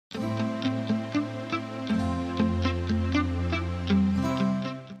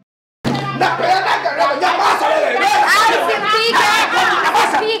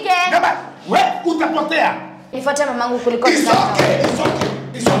utapotea. Nifuate mamangu kuliko It's okay.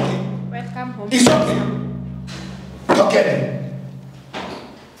 Welcome home. It's okay.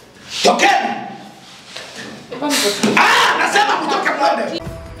 Tokeni. Nasema kutoke mwende.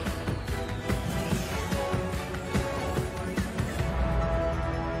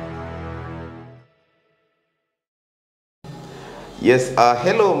 Yes,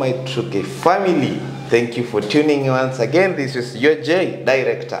 hello my Truke family. Thank you for tuning in once again. This is your J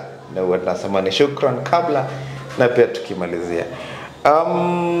director. Na wanasema ni shukran kabla na pia tukimalizia.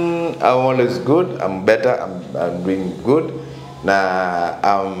 I'm always good. I'm better. I'm doing good. Na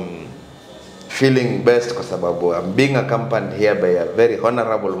I'm feeling best kwa sababu I'm being accompanied here by a very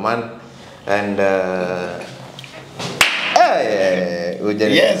honorable man and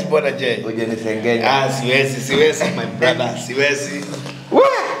yes, Bwana J. Ujenisengenya. Siwezi my brother, siwezi.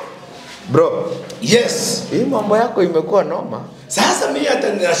 Bro, yes. Hii mambo yako imekuwa noma. Sasa mimi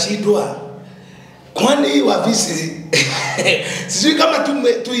hata ninashindwa. Kwani hii ofisi sijui kama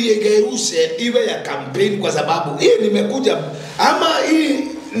tuigeuse iwe ya campaign kwa sababu hii nimekuja ama hii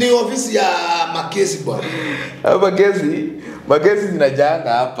ni ofisi ya makesi bwana. Makesi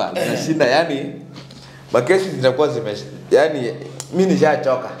zinajanga hapa. Zinashinda yani makesi zinakuwa yani mimi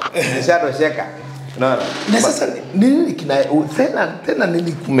nishachoka. Nishatosheka. Na sasa nini tena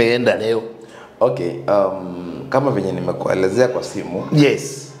nini kumeenda leo? Okay, kama venye nimekuelezea kwa simu.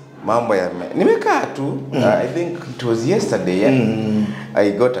 Yes. Mambo nimekaa tu. I think it was yesterday. Yeah?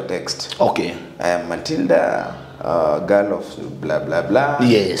 I got a text. Okay. I am Matilda, girl of blah blah blah.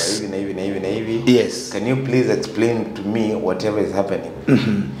 Yes. Hivi. Yes. Can you please explain to me whatever is happening?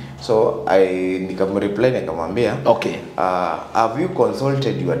 So I nikamreply nikamwambia, okay. Have you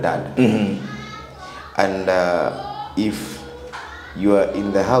consulted your dad? And if you are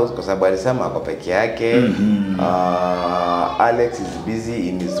in the house, kwa sababu alisema ako peke yake, Alex is busy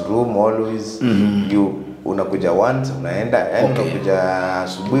in his room always. You unakuja once unaenda, yani unakuja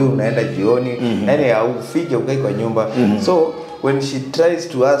asubuhi unaenda jioni, yani haufiki ukai kwa nyumba. So when she tries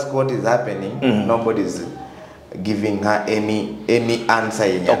to ask what is happening, nobody is giving her any answer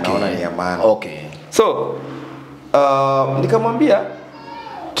yenye anaona ni ya maana. Okay. So nikamwambia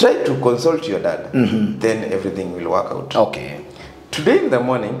try to consult your dad, then everything will work out. Okay. Today in the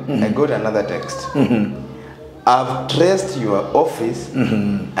morning, I got another text. I've traced your office.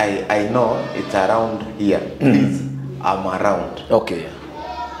 I know it's around here. Please, I'm around. Okay.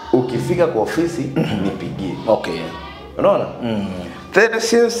 Ukifika kwa ofisi, nipigie. Okay. Unaona? Then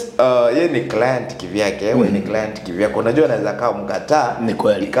since yeye ni client kivyake, wewe ni client kivyako, unajua anaweza kaa mkataa, ni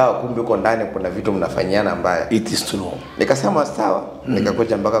kweli. Ikawa kumbe uko ndani kuna vitu mnafanyiana mbaya. It is true. Nikasema sawa,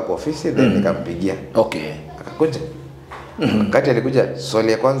 nikakuja mpaka kwa ofisi, then nikampigia. Okay. Akakuja. Wakati alikuja,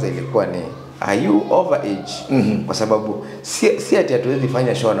 swali ya kwanza ilikuwa ni are you over age? Kwa sababu si ati hatuwezi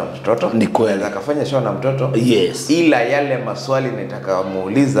fanya show na mtoto. Ni kweli. Akafanya show na mtoto. Yes. Ila yale maswali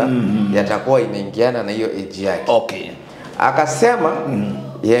nitakamuuliza yatakuwa inaingiana na hiyo age yake. Okay. Akasema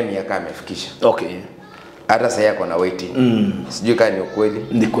yeye miaka amefikisha. Okay. Hata sasa yako na waiting. Sijui kama ni ukweli.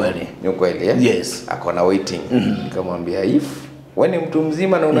 Ni kweli. Ni ukweli, yeah? Yes. Ako na waiting. Nikamwambia if wewe ni mtu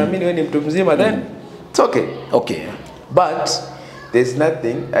mzima na unaamini wewe ni mtu mzima, then it's okay. Okay. But there's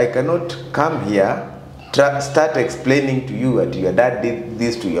nothing, I cannot come here start explaining to you that your dad did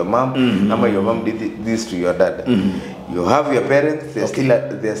this to your mom, or your mom did this to your dad. You have your parents,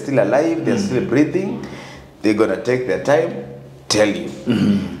 they're still alive, they're still breathing. They're gonna take their time, tell you.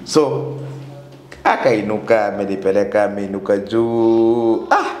 So akainuka, amenipeleka, ameinuka juu.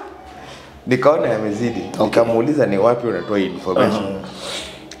 Nikaona yamezidi. Nikamuuliza ni wapi unatoa information.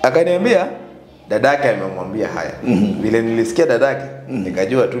 Akaniambia dadake amemwambia haya. Vile nilisikia dadake,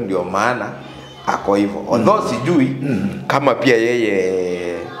 nikajua tu ndio maana ako hivyo. Although sijui kama pia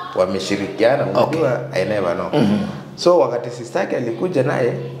yeye wameshirikiana, unajua I never know. So wakati sistake alikuja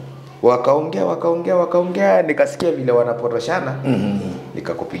naye wakaongea nikasikia vile wanaporoshana,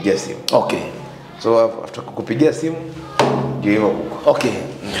 nikakupigia simu. Okay. So after kukupigia simu ndio hivyo kuko. Okay.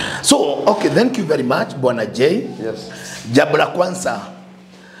 So okay, thank you very much Bwana J. Yes. Jambo la kwanza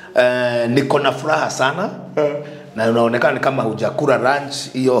niko na furaha sana. Na unaonekana kama hujakula lunch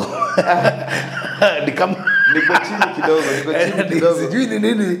hiyo. Ni kama niko chini kidogo. Sijui ni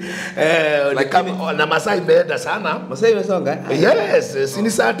nini kama na masaa imeenda sana. Masaa imesonga? Yes, si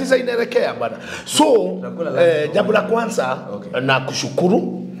ni saa 9 inaelekea bwana. So jambo la kwanza na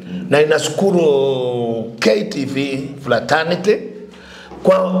kushukuru na inashukuru KTV Fraternity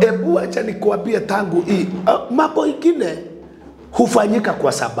kwa acha nikuambie tangu hii mambo ingine hufanyika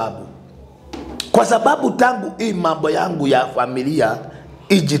kwa sababu tangu hii mambo yangu ya familia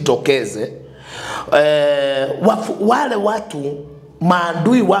ijitokeze, wale watu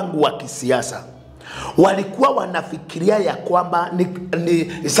maadui wangu wa kisiasa walikuwa wanafikiria ya kwamba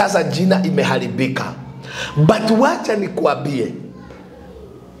ni sasa jina imeharibika. But wacha nikuambie,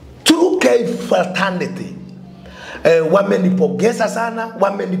 True K Fraternity wamenipongeza sana,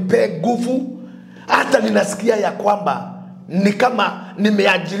 wamenipea nguvu. Hata ninasikia ya kwamba ni kama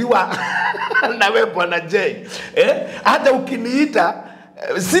nimeajiriwa na wewe Bwana J. Hata ukiniita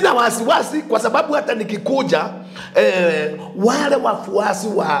sina wasiwasi, kwa sababu hata nikikuja wale wafuasi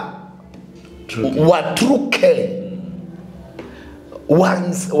wa True K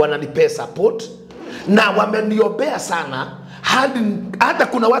wananipea support na wameniombea sana, hata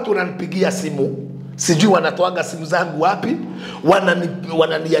kuna watu wananipigia simu, sijui wanatoaga simu zangu wapi,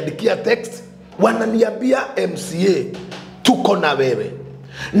 wananiandikia text, wananiambia MCA tuko na wewe,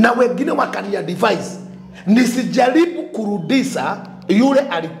 na wengine wakaniadvise nisijaribu kurudisha yule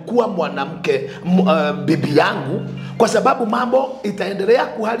alikuwa mwanamke bibi yangu, kwa sababu mambo itaendelea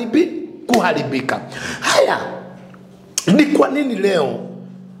kuharibika. Haya, ni kwa nini leo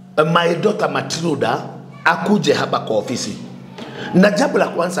my daughter Matilda akuje hapa kwa ofisi? Na jambo la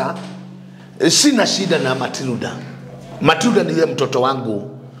kwanza, sina shida na Matilda. Matilda ni yule mtoto wangu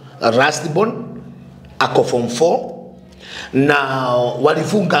Rustborn, ako form 4 na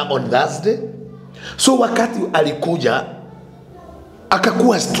walifunga on Thursday. So wakati alikuja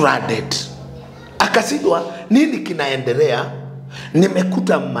akakuwa stranded, akasidwa nini kinaendelea.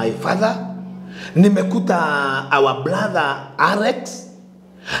 Nimekuta my father, nimekuta our brother Alex,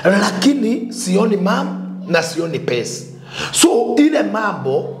 lakini sioni mam na sioni Pesh. So ile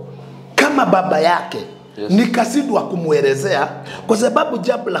mambo kama baba yake, yes, nikasidwa kumuelezea, kwa sababu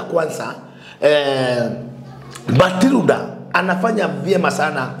jambo la kwanza Matilda anafanya vyema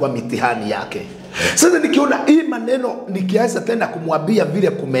sana kwa mitihani yake. Sasa nikiona hii maneno nikianza tena kumwambia vile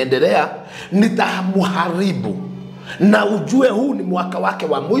kumeendelea, nitamuharibu. Na ujue huu ni mwaka wake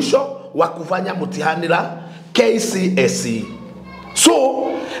wa mwisho wa kufanya mtihani la KCSE. So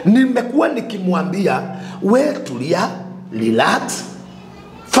nimekuwa nikimwambia, we tulia, relax,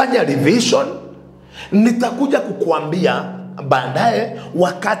 fanya revision, nitakuja kukuambia baadaye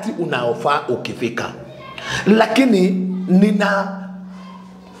wakati unaofaa ukifika. Lakini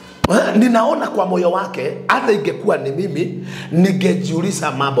ninaona kwa moyo wake, hata ingekuwa ni mimi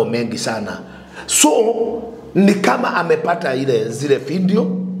ningejiuliza mambo mengi sana. So ni kama amepata zile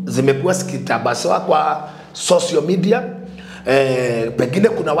video zimekuwa zikitabaswa kwa social media. Pengine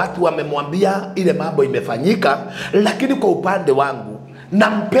kuna watu wamemwambia ile mambo imefanyika, lakini kwa upande wangu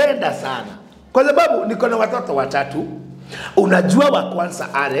nampenda sana, kwa sababu niko na watoto watatu. Unajua wa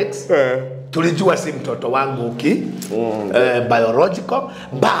kwanza Alex, tulijua si mtoto wangu biological,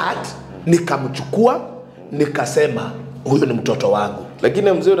 but nikamchukua nikasema huyu ni mtoto wangu.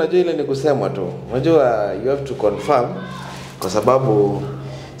 Lakini mzee, unajua ile ni kusema tu. Unajua you have to confirm, kwa sababu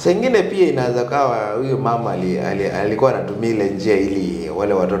sengine pia inaweza kawa huyo mama alikuwa anatumia ile njia ili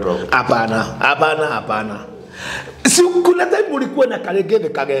wale watoto. Hapana. Si kuna time ulikuwa na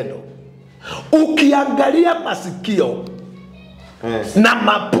kagendo. Ukiangalia masikio na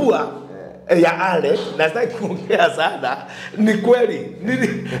mapua ya Alex, na sitaki kuongea sana, ni kweli.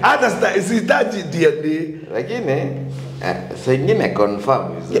 Hata sihitaji DNA. Lakini sengine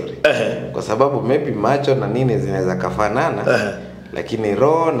confirm vizuri. Kwa sababu maybe macho na nini zinaweza kafanana. Lakini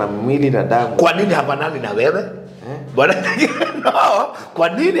roho na mwili na damu. Kwa nini hafanani na wewe? Bwana no, kwa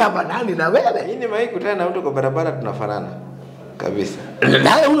nini hafanani na wewe? Mimi nimewahi kutana na mtu kwa barabara tunafanana kabisa.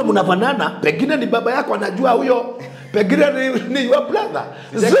 Naye huyo mnafanana, pengine ni baba yako anajua huyo, pengine ni your brother.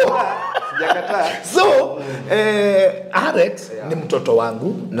 Sijakataa. So Alex ni mtoto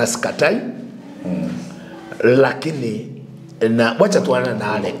wangu na sikatai. Lakini na wacha tuana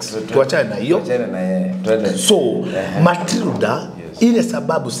na Alex, tuachane na hiyo. So Matilda, ile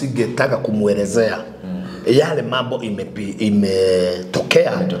sababu singetaka kumuelezea yale mambo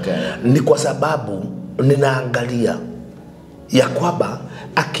imetokea, ni kwa sababu ninaangalia ya kwamba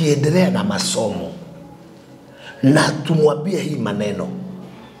akiendelea na masomo na tumwambie hii maneno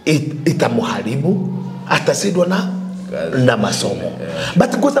itamuharibu, atasidwa na masomo.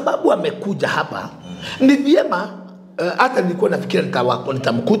 But kwa sababu amekuja hapa, ni vyema hata nilikuwa nafikiria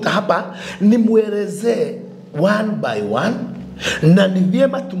nitamkuta hapa nimuelezee one by one, na ni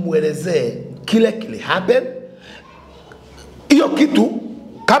vyema tumuelezee kile kile happen. Hiyo kitu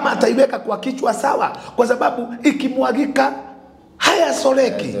kama ataiweka kwa kichwa sawa, kwa sababu ikimwagika haya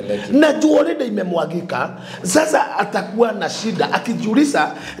soleki. Na juolede imemwagika, sasa atakuwa na shida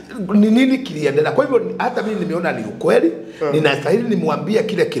akijiuliza ni nini kiliendelea. Kwa hivyo hata mimi nimeona ni ukweli, ninastahili nimwambie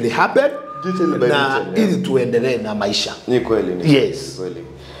kile kile happen na ili tuendelee na maisha. Ni kweli, yes. Kweli.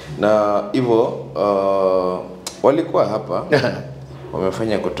 Na hivyo walikuwa hapa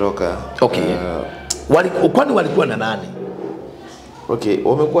wamefanya kutoka Kwani walikuwa na nani? Okay,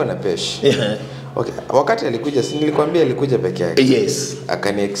 wamekuwa na Pesh. Okay, wakati alikuja, si nilikwambia alikuja peke yake. Yes.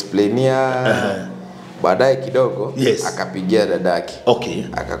 Akani explainia baadaye kidogo akapigia dadake. Okay.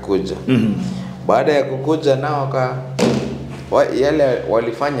 Akakuja. Baada ya kukuja nao yale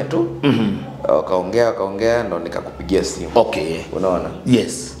walifanya tu. Wakaongea ndo nikakupigia simu. Okay. Unaona?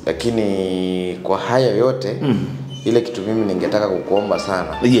 Yes. Lakini kwa haya yote ile kitu mimi ningetaka kukuomba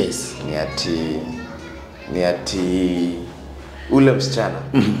sana. Yes. Ni ati ule msichana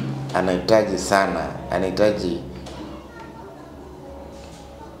anahitaji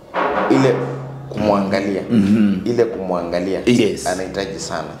ile kumwangalia. Ile kumwangalia. Yes. Anahitaji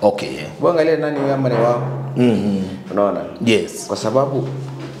sana. Okay. Kuangalia nani huyo ama ni wao? Unaona? Yes. Kwa sababu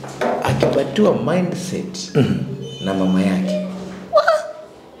akipatiwa mindset na mama yake.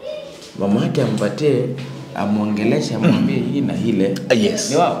 Mama yake ampatie, amuongeleshe, amwambie hii na hile. Yes.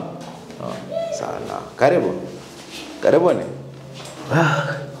 Ni wao? Sana. Karibuni.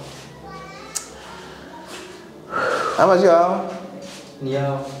 Ama sio hao? Ni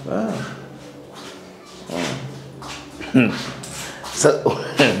hao.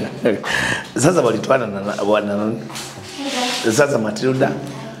 Sasa walituana na sasa Matilda.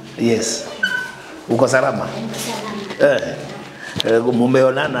 Yes. Uko salama?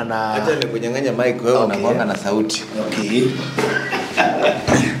 Mumeonana na acha nikunyang'anya mic wewe unakuanga na sauti. Okay.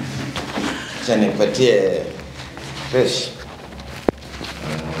 Acha nipatie Pesh.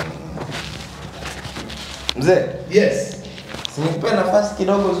 Mzee? Yes. Sinipe nafasi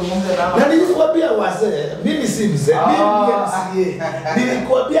kidogo uzungumze nao. Na nilikwambia wazee, mimi si mzee, mimi ni MCA.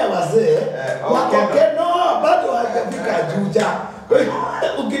 Nilikwambia wazee, wako keno bado hajafika Juja.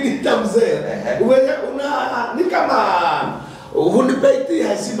 Ukiniita mzee, ni kama unipeti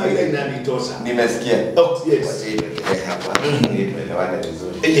heshima ile inanitosha. Nimesikia. Oh, yes. Hapa. Tuelewane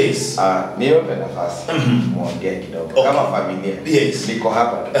vizuri. Yes. Niombe nafasi. Muongee kidogo. Kama familia. Yes. Niko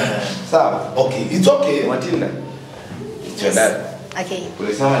hapa. Sawa. Okay, it's okay. Matilda. It's your dad. Okay.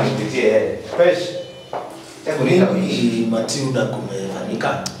 Ulisema nipitie yeye. Pesh. Nini Matilda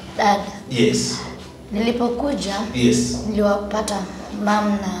kumefanyika? Dad. Yes. Nilipokuja, yes, niliwapata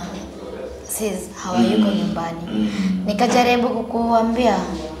mom na sis hawayuko nyumbani. Nikajaribu kukuambia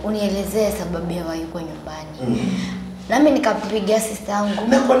unielezee sababu ya hawayuko nyumbani. Nami nikapigia sister yangu.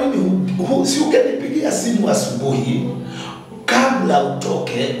 Na kwa nini si ungenipigia simu asubuhi kabla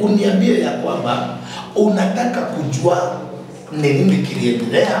utoke uniambie ya kwamba unataka kujua ni nini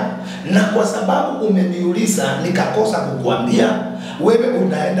kiliendelea, na kwa sababu umeniuliza nikakosa kukuambia, wewe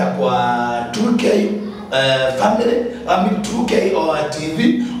unaenda kwa 2K family, I mean 2K or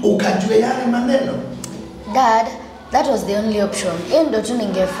TV ukajue yale maneno. Dad, that was the only option. Hiyo ndio tu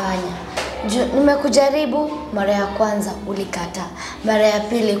ningefanya. Nimekujaribu mara ya kwanza ulikata, mara ya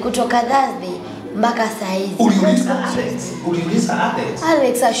pili kutoka Thursday mpaka saa hizi. Uliuliza Alex.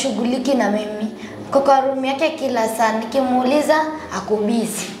 Alex ashughuliki na mimi. Kwa room yake kila saa nikimuuliza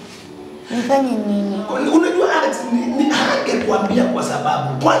akubisi. Nifanye nini? Unajua Alex ni angekuambia kwa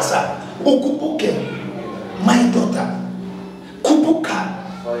sababu kwanza ukupuke my daughter. Kupuka.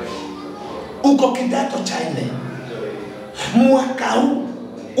 Uko kidato cha 4. Mwaka huu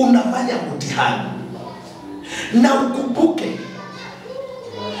unafanya mtihani. Na ukupuke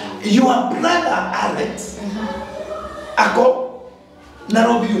your brother Alex ako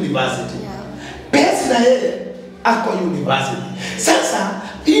Nairobi University. Pesh na yeye ako university. Sasa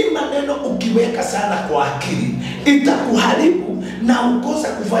hii maneno ukiweka sana kwa akili itakuharibu na ukosa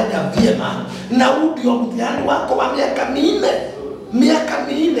kufanya vyema, na ndio mtihani wako wa miaka 4.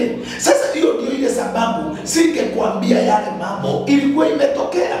 Sasa hiyo ndio ile sababu singekuambia yale mambo ilikuwa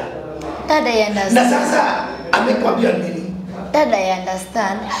imetokea. Dada, I understand. Na sasa amekwambia nini? Dada, I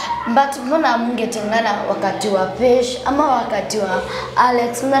understand. But mbona mngetengana wakati wa Pesh ama wakati wa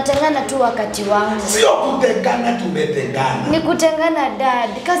Alex? Mnatengana tu wakati wangu. Sio kutengana, tumetengana. Ni kutengana dad,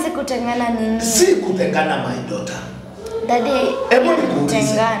 kasi kutengana nini? Si kutengana my daughter. Daddy, hebu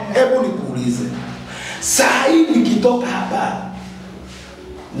nikuulize. Saa hii nikitoka hapa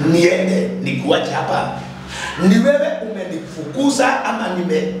niende nikuache hapa, ni wewe umenifukuza ama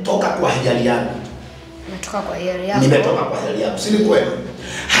nimetoka kwa hiari yangu? Nimetoka kwa hiari yangu. Nimetoka kwa hiari yangu, si ni kweli?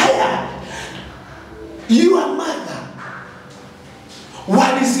 Haya, your mother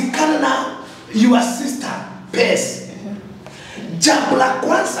walizikana na your sister Pesh. Jambo la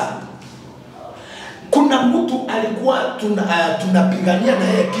kwanza, kuna mtu alikuwa tunapigania na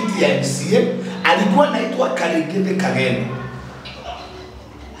yeye kiti ya MCA, alikuwa anaitwa Kaligede Kageni.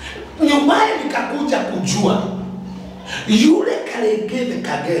 Nyumaye nikakuja kujua yule Kaligede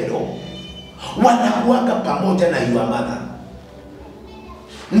Kageno wanakuanga pamoja na your mother,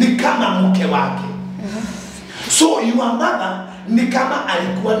 ni kama mke wake. So your mother ni kama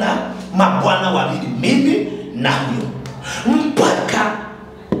alikuwa na mabwana wawili, mimi na huyo, mpaka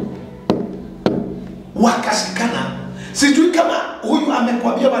wakashikana. Sijui kama huyu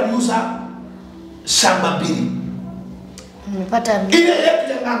amekwambia waliuza shamba mbili. Nimepata ile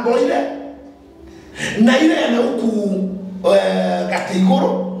yetu ya ngambo ile na ile ya huku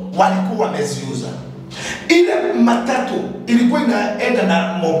Katigoro walikuwa wameziuza. Ile matatu ilikuwa inaenda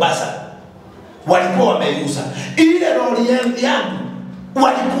na Mombasa, walikuwa wameuza. Ile lori yangu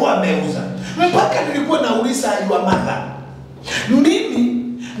walikuwa wameuza. Mpaka nilikuwa nauliza your mother, mimi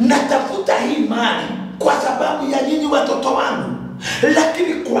natafuta hii mali kwa sababu ya nyinyi watoto wangu,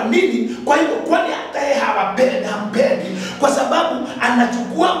 lakini kwa nini? Kwa hivyo kwani hata yeye hampendi kwa sababu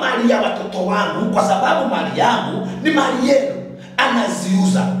anachukua mali ya watoto wangu, kwa sababu mali yangu ni mali yenu,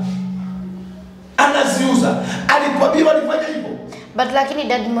 anaziuza. Alikwambia walifanya hivyo? But lakini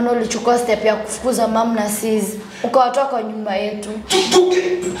dad, mbona ulichukua step ya kufukuza mom na sis ukawatoa kwa nyumba yetu?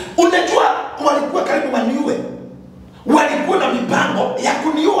 Unajua walikuwa karibu waniue, walikuwa na mipango ya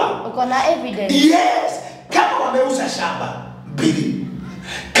kuniua. Uko na evidence? Yes, kama wameuza shamba mbili,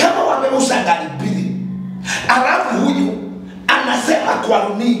 kama wameuza gari mbili, alafu huyu anasema kwa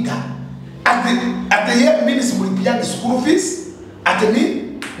runinga ati yeye mimi simlipia school fees, ati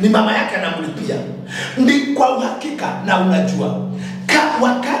ni mama yake anamlipia. Ni kwa uhakika, na unajua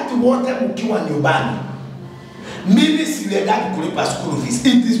wakati wote mkiwa nyumbani, mimi siendagi kulipa school fees.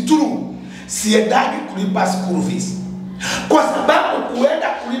 It is true, siendagi kulipa school fees, kwa sababu kuenda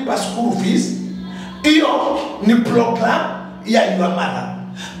kulipa school fees hiyo ni program ya your mother.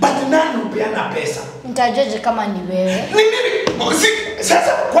 But nani upeana pesa? Nitajeje kama ni wewe? Ni mimi.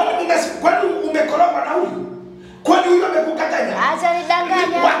 Sasa kwani umekoroga na huyu? Kwani huyu amekukataja? Acha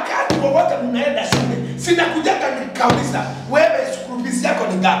nidanganya. Wakati wowote mnaenda shule, sina kujaka nikauliza, wewe school fees yako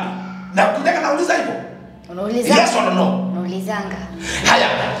ni ngapi? Na kujaka nauliza hivyo? Unauliza? Yes or no? Unaulizanga. Haya.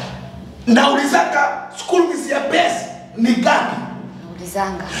 Naulizaka school fees ya pesa ni ngapi?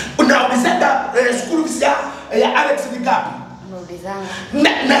 Unaulizanga. Unaulizanga school fees ya Alex ni ngapi? Unaulizanga.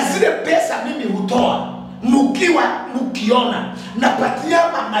 Na zile pesa mimi hutoa, mkiona napatia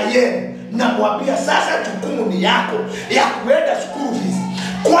mama yenu, na mwambia sasa jukumu ni yako ya kuenda school fees.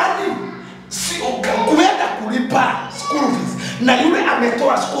 Kwani si kuenda kulipa school fees na yule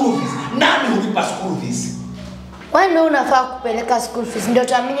ametoa school fees, nani hulipa school fees? Kwani ndio unafaa kupeleka school fees ndio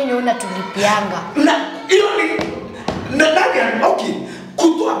tuamini ni unatulipianga? Na hiyo ni nani? Okay,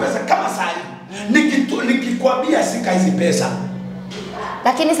 kutoa pesa kama sasa nikikwambia sika hizi pesa,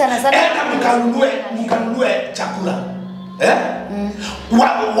 lakini sana mkanunue chakula.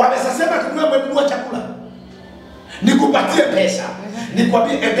 Waweza sema kununua chakula, nikupatie pesa,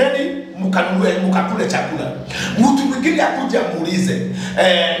 nikwambie endeni mkakule chakula. Mtu mwingine akuja muulize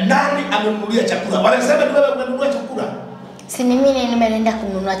nani amemnunulia chakula, waweza sema wewe unanunua chakula? Si mimi nimeenda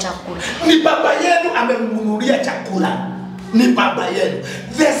kununua chakula. Ni baba yenu amemnunulia chakula, ni baba yenu.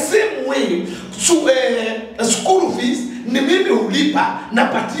 The same way school fees ni mimi hulipa,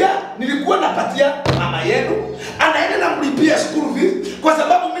 nilikuwa napatia mama yenu, anaenda na mlipia school fees kwa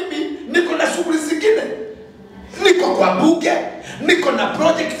sababu mimi niko na shughuli zingine, niko kwa bunge, niko na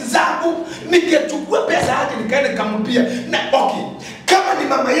project zangu, nikachukua pesa hadi nikaenda nikamlipia. Na okay, kama ni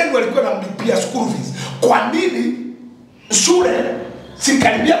mama yenu alikuwa anamlipia school fees, kwa nini shule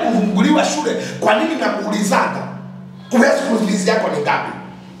sikaribia kufunguliwa shule? Kwa nini namuulizanga wewe school fees yako ni ngapi?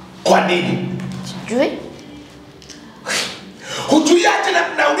 Kwa nini? Sijui. Hujui aje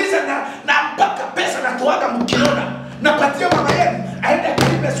nauliza na mpaka pesa natoaga mkiona napatia mama yenu aende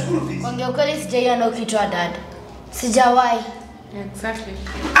kulipa school fees. Ongea ukweli, sijaiona ukitoa dad. Sijawahi. Exactly.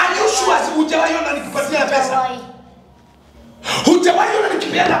 Are you sure hujawahi ona nikipatia pesa? Hujawahi ona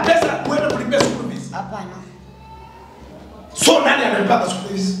nikipeana pesa uende kulipa school fees? Hapana. So nani analipa school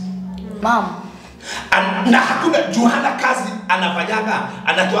fees? Mom. Na hakuna Johanna kazi anafanyaga,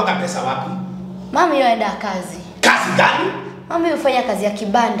 anatoaga pesa wapi? Mami yoenda kazi. Kazi gani? Mami hufanya kazi ya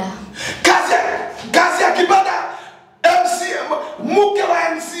kibanda. Kazi ya kibanda? Mke wa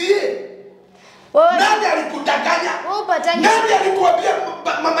MCA. Nani alikudanganya? Nani alikuambia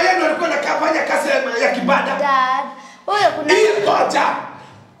mama yenu alikuwa anafanya kazi ya kibanda? Dad, wewe kuna ile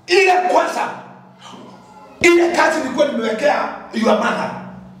kwanza. Ile kazi nilikuwa nimewekea your mother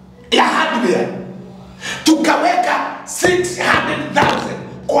ya hardware. Tukaweka 600,000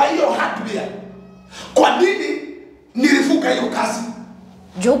 kwa hiyo hardware. Kwa nini nilifuka hiyo kazi?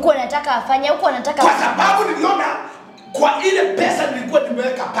 Juu huko nataka afanye, huko nataka. Kwa sababu niliona kwa ile pesa nilikuwa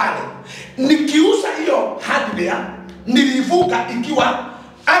nimeweka pale, nikiuza hiyo hardware nilifuka, ikiwa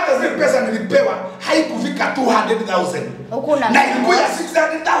hata zile pesa nilipewa haikufika 200,000 na ilikuwa ya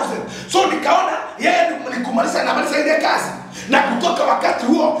 600,000. So nikaona yeye ni kumaliza na maliza ile kazi. Na kutoka wakati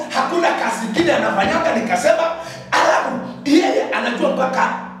huo hakuna kazi nyingine anafanyanga. Nikasema alafu yeye anajua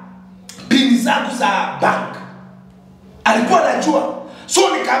mpaka pini zangu za bank. Alikuwa anajua. So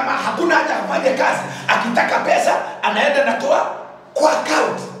ni kama hakuna haja afanye kazi. Akitaka pesa anaenda natoa kwa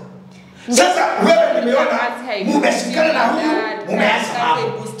account. Sasa wewe nimeona mumeshikana na huyu mumeanza hapo.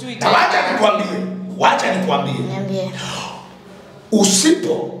 Na wacha nikwambie. Niambie.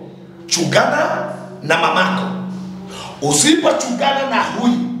 Usipo chungana na mamako, usipo chungana na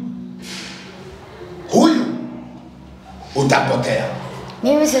huyu utapotea.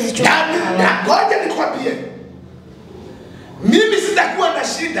 Mimi siwezi chungana. Na ngoja nikwambie. Mimi sitakuwa na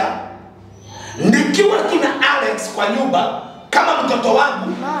shida nikiwa tuna Alex kwa nyumba kama mtoto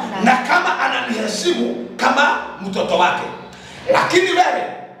wangu na kama ananiheshimu kama mtoto wake. Lakini wewe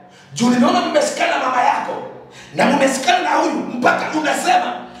juu ninaona mmesikana na mama yako na mmesikana na huyu mpaka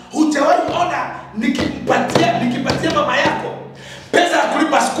unasema hujawahi ona nikipatia mama yako pesa ya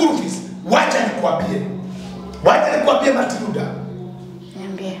kulipa school fees. Wacha nikwambie Matilda.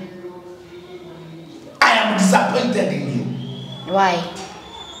 Niambie. I am disappointed in you. Why?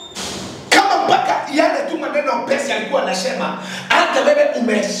 Kama mpaka yale tu maneno pesa alikuwa anasema hata wewe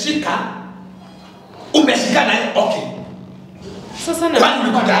umeshika naye okay. Sasa na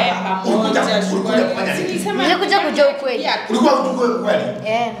ulikuja kujua ukweli. Ulikuwa kujua ukweli.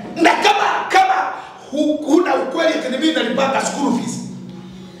 Na kama huna ukweli eti mimi nalipanga school fees.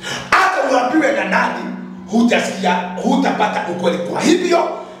 Hata uambiwe na nani hutapata ukweli. Kwa hivyo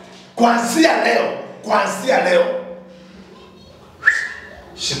kuanzia leo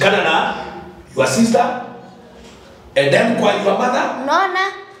shikana na your sister and then kwa your mother. Unaona?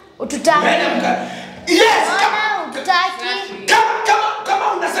 Ututaki. Yes, ututaki.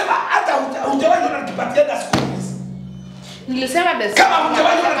 Kama unasema hata hujawahi unanipatia na school fees. Nilisema basi. Kama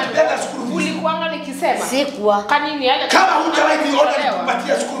hujawahi unanipatia na school fees. Ulikuanga nikisema. Sikuwa. Kanini yale? Kama hujawahi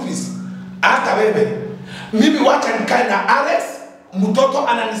unanipatia school fees. Hata wewe. Mimi wacha nikae na Alex, mtoto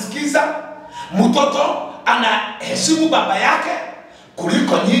ananisikiza, mtoto anaheshimu baba yake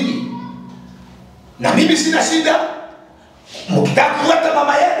kuliko nyinyi. Na mimi sina shida. Mkitaka kufuata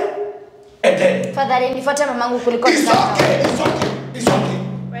mama yenu, ende. Fadhali nifuate mamangu kuliko It's okay.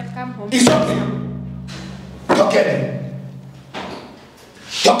 Welcome home. It's okay. Tokeni.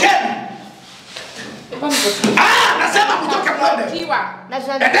 Nasema mtoke mwende.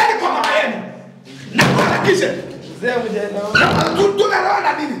 Endeni kwa mama yenu. Na kuharakishe. Mzee mjana.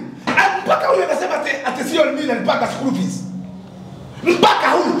 Tunaona nini? Mpaka huyu anasema ati sio mimi nalipanga school fees. Mpaka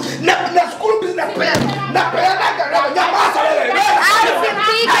huyu na school fees na nyamaza wewe.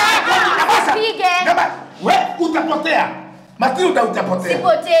 Wewe utapotea. Matilda utapotea.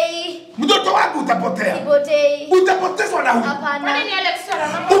 Sipotei. Mtoto wangu utapotea. Sipotei. Utapotezwa na huyu. Hapana. Kwa nini Alex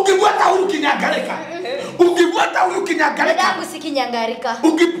sana? Ukifuata huyu kinyangarika. Dadangu si kinyangarika.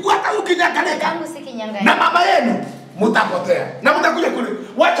 Ukifuata huyu kinyangarika. Dadangu si kinyangarika. Na mama yenu mtapotea. Na mtakuja kule.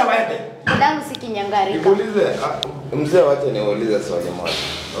 Wacha waende. Dadangu si kinyangarika. Nikuulize mzee, wacha niulize swali moja.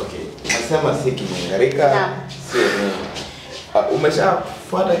 Okay. Nasema si kinyangarika. Sio mimi.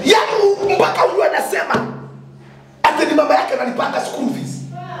 Umeshafuata yaani mpaka huyu anasema ati ni mama yake ananipanga school fees.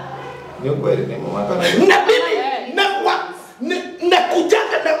 Ni kweli ni mama yake. Na mimi na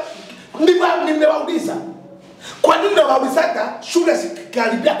kujanga na nimewauliza. Kwa nini unawauliza shule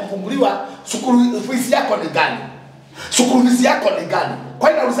sikaribia kufunguliwa school fees yako ni gani? School fees yako ni gani? Kwa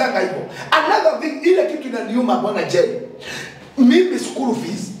nini unaulizanga hivyo? Another thing, ile kitu inaniuma bwana J. Mimi school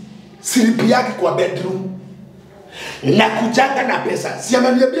fees silipi yake kwa bedroom. Na kujanga na pesa. Si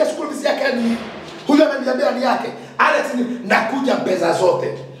ameniambia school fees yake ni huyo ameniambia ni yake. Alex ni nakuja pesa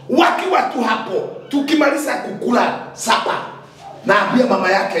zote. Wakiwa tu hapo tukimaliza kukula sapa. Naambia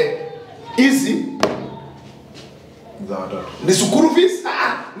mama yake hizi za watoto. Ni school fees?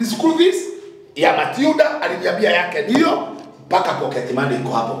 Ni school fees ya Matilda aliniambia yake ndio mpaka pocket money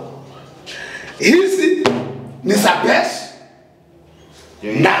iko hapo. Hizi ni za Pesh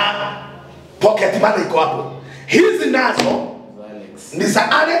na pocket money iko hapo. Hizi nazo ni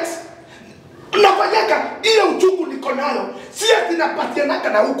za Alex. Unafanyaka ile uchungu niko nayo. Si ati napatianaga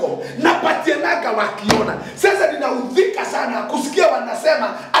na huko, napatianaga wakiona. Sasa ninaudhika sana kusikia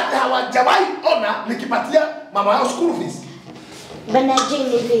wanasema ati hawajawahi ona nikipatia mama yao school fees. Bana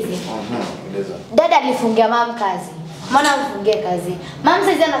Jini hivi. Dada alifungia mama kazi. Mwana mfungie kazi. Mama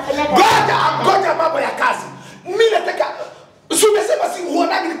sasa anafanya kazi. Ngoja mambo ya kazi. Mimi nataka umesema si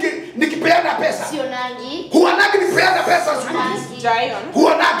huonagi nikipeana pesa. Sionangi. Huonagi nikipeana pesa school fees.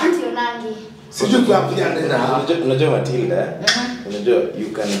 Huonagi. Sionangi. Sijui tuambia nena. Unajua Matilda, unajua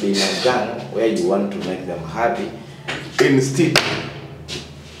you can be in a gang where you want to make them happy instead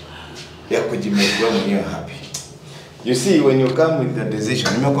ya kujimake mwenyewe happy. You see, when you come with the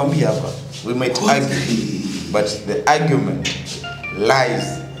decision, nimekwambia hapa, we might argue, but the argument lies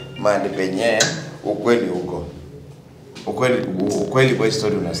mahali penye ukweli huko. Ukweli kwa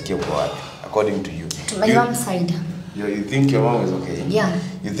story unasikia kwa wapi? According to you. To my mom's side. You think your mom is okay? Yeah.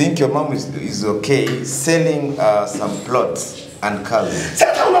 You think your mom is okay selling some plots and cars?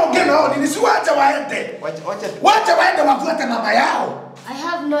 Sasa unaongea nao nini? Si wacha waende. Wacha waende wafuate mama yao. I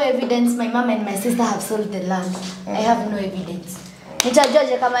have no evidence my mom and my sister have sold the land. I have no evidence.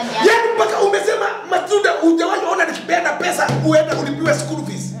 Nitajuaje kama ni yangu? Yaani mpaka umesema Matilda hujawahi ona nikipeana pesa uende ulipiwe school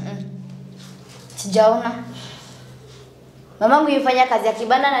fees. Sijaona. Mamangu yifanya kazi ya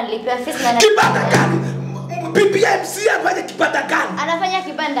kibanda na nilipia fees na kibanda gani? PPMC afanye kibanda gani? Anafanya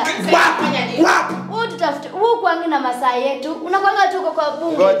kibanda. Wapi? Wewe tutafuta kwangu na masaa yetu. Unakwanga tu kwa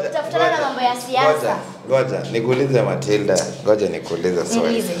bunge tutafutana na mambo ya siasa. Ngoja nikuulize Matilda. Ngoja nikuulize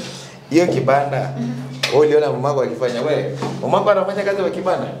swali. Hiyo kibanda uliona mamako akifanya wewe? Mamako anafanya kazi kwa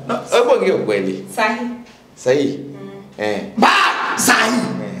kibanda? No, hebu ongea kweli. Sahi. Sahi.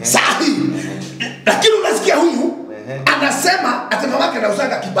 Lakini unasikia huyu anasema ati mamake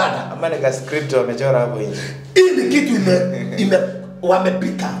anauzaga kibanda. Ama ni script wamechora hapo nje. Hii ni kitu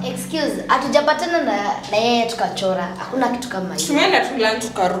wamepika. Excuse, hatujapatana na yeye tukachora. Hakuna kitu kama hiyo. Tumeenda tu lunch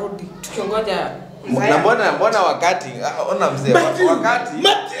tukarudi. Tukiongoja na mbona wakati ona mzee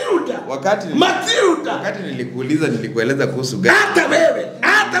wakati nilikueleza kuhusu gari. Hata wewe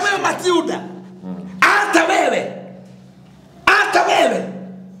Matilda. Hata wewe.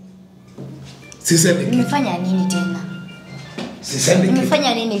 Sisemi kitu. Nimefanya nini tena? Sisemi kitu.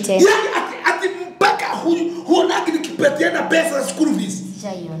 Nimefanya nini tena? Yaani ati mpaka huonaki nikipatiana pesa school fees.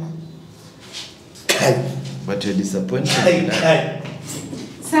 Sijaiona. But you're disappointed.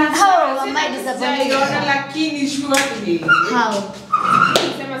 How am I disappointed? Lakini surely. How?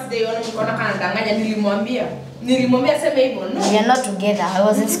 Sema sijaiona nikaona kana danganya nilimwambia sema hivyo. No. We are not together. I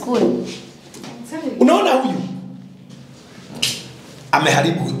was in school. Unaona huyu?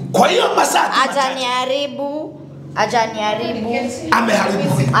 Ameharibu. Kwa hiyo masaa Ajaniharibu.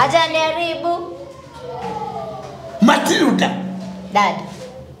 Ameharibu. Matilda. Dad.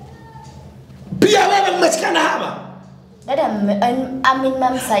 Pia wewe umeshikana hapa. Dad, I'm in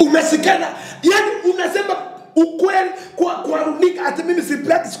mom's side. Umeshikana. Yaani unasema ukweli kwa runika ati mimi si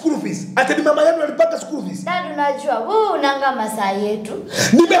pay school fees. Ati ni mama yangu alipata school fees. Dad, unajua wewe unanga masaa yetu.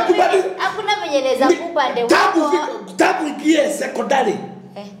 Nimekubali. Hakuna venye naweza kupa ndio wako. Tabu ikie secondary.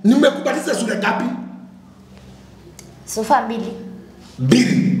 Nimekubaliza shule ngapi? Sofa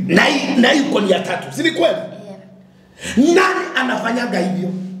 2. Na hii kwa ni ya 3. Si ni kweli? Nani anafanyaga hivyo?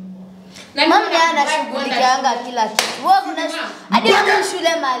 Mama ndiye anashughulikianga kila kitu. Wewe kuna hadi shule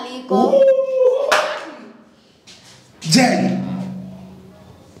maliko. Je,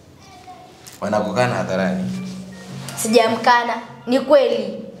 wanakukana hadharani? Sijamkana, ni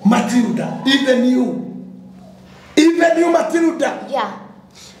kweli. Matilda, even you Matilda. Yeah.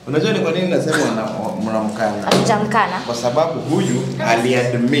 Unajua ni kwa nini nasema mnamkana? Hajamkana. Kwa sababu huyu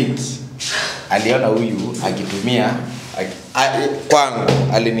aliadmit, aliona huyu akitumia kwangu,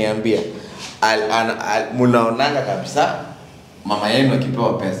 aliniambia mnaonanga kabisa mama yenu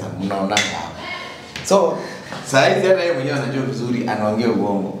akipewa pesa, mnaonanga hapo. So saa hizi hata yeye mwenyewe anajua vizuri anaongea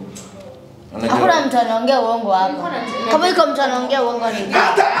uongo. Hakuna mtu anaongea uongo hapo. Kama iko mtu anaongea uongo ni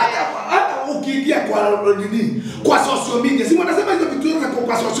hata ukiingia kwa social media, si wanasema hizo vitu zote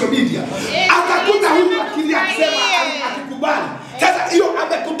kwa social media. Atakuta huyu akilia akisema akikubali. Sasa hiyo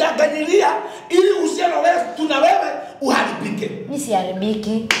amekudanganyilia ili usiano wewe tuna wewe uharibike. Mimi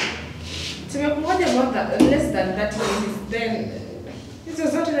siharibiki. Tumekungoja less than 30 minutes then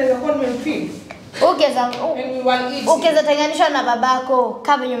hizo zote naweza kuwa nimefeel. Ukeza tenganisha na babako,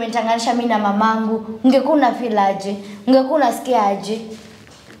 kama venye umetenganisha mimi na mamangu, ungekuwa una feel aje? Ungekuwa unasikia aje?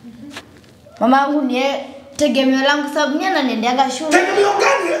 Mamangu ni tegemeo langu sababu mimi ananiendeanga shule.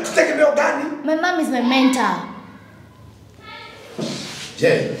 Tegemeo gani? My mom is my mentor.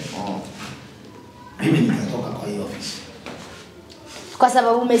 Je. Mimi nitatoka kwa hiyo ofisi. Kwa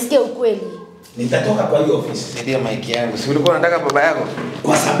sababu umesikia ukweli. Nitatoka kwa hiyo ofisi. Ndio mic yangu. Si ulikuwa unataka baba yako?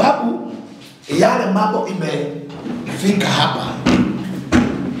 Kwa sababu yale mambo imefika hapa.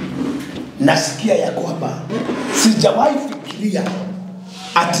 Nasikia ya kwamba sijawahi fikiria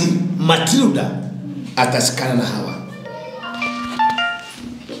ati Matilda atasikana na Hawa.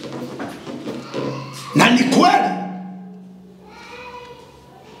 Na ni kweli.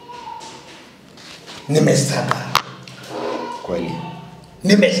 Nimesaka. Kweli.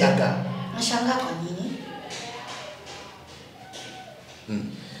 Nimesaka. Nashangaa kwa nini?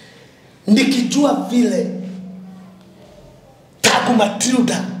 Nikijua vile tangu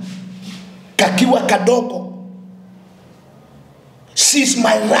Matilda kakiwa kadogo. She's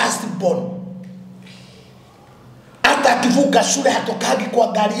my last born. Hata akivuka shule hatokagi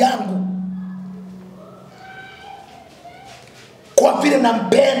kwa gari yangu. Kwa vile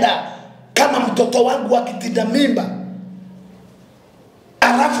nampenda kama mtoto wangu akitinda mimba.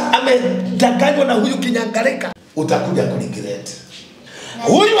 Alafu amedanganywa na huyu kinyangarika, utakuja kuregret.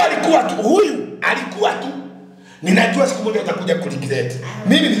 Huyu alikuwa tu. Ninajua siku moja utakuja kuregret.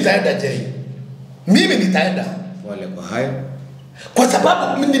 Mimi nitaenda jail. Mimi nitaenda. Wale kwa hayo. Kwa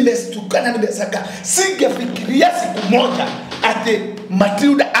sababu mimi nimestukana, nimesaka. Singefikiria siku moja ate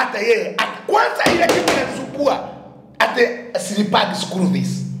Matilda hata yeye. Kwanza ile kitu inasumbua ate silipagi school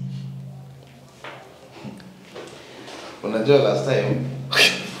fees. Unajua last time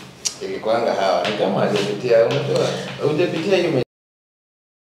ilikuanga hawa ni kama hajapitia, unajua hujapitia hiyo.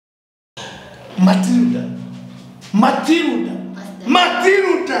 Matilda,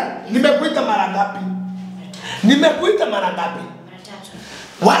 nimekuita mara ngapi? Mara 3.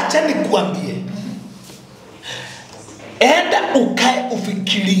 Wacha nikuambie. Enda ukae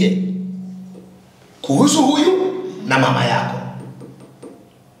ufikirie kuhusu huyu na mama yako.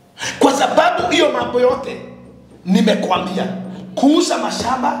 Kwa sababu hiyo mambo yote nimekuambia, kuuza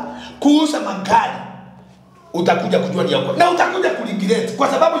mashamba, kuuza magari, utakuja kujua ni ya ukweli. Na utakuja kuregret kwa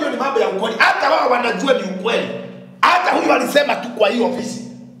sababu hiyo ni mambo ya ukweli. Hata wao wanajua ni ukweli. Hata huyu alisema tu kwa hiyo ofisi.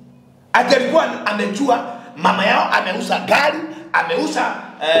 Alikuwa amejua mama yao ameuza gari, ameuza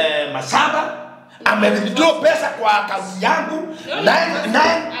mashamba, amewithdraw pesa kwa akaunti yangu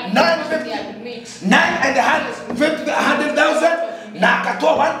 950,000 na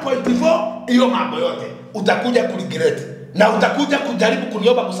akatoa 1.4. Hiyo mambo yote utakuja kuregret na utakuja kujaribu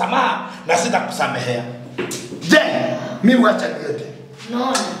kuniomba msamaha na sitakusamehea. Je, mimi wacha niende?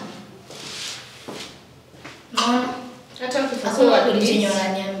 No. Hata ukifasua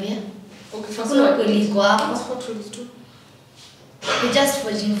unaniambia. Ukifasua kuliko hapo. We just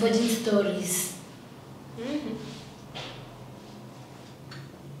forging stories.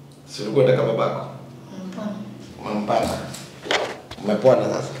 Sio kwenda kama babako. Mpana. Umepona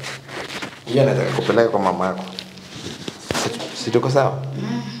sasa. Yeye anataka kupeleka kwa mama yako. Si tuko sawa?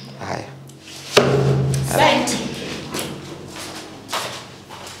 Haya. Asante.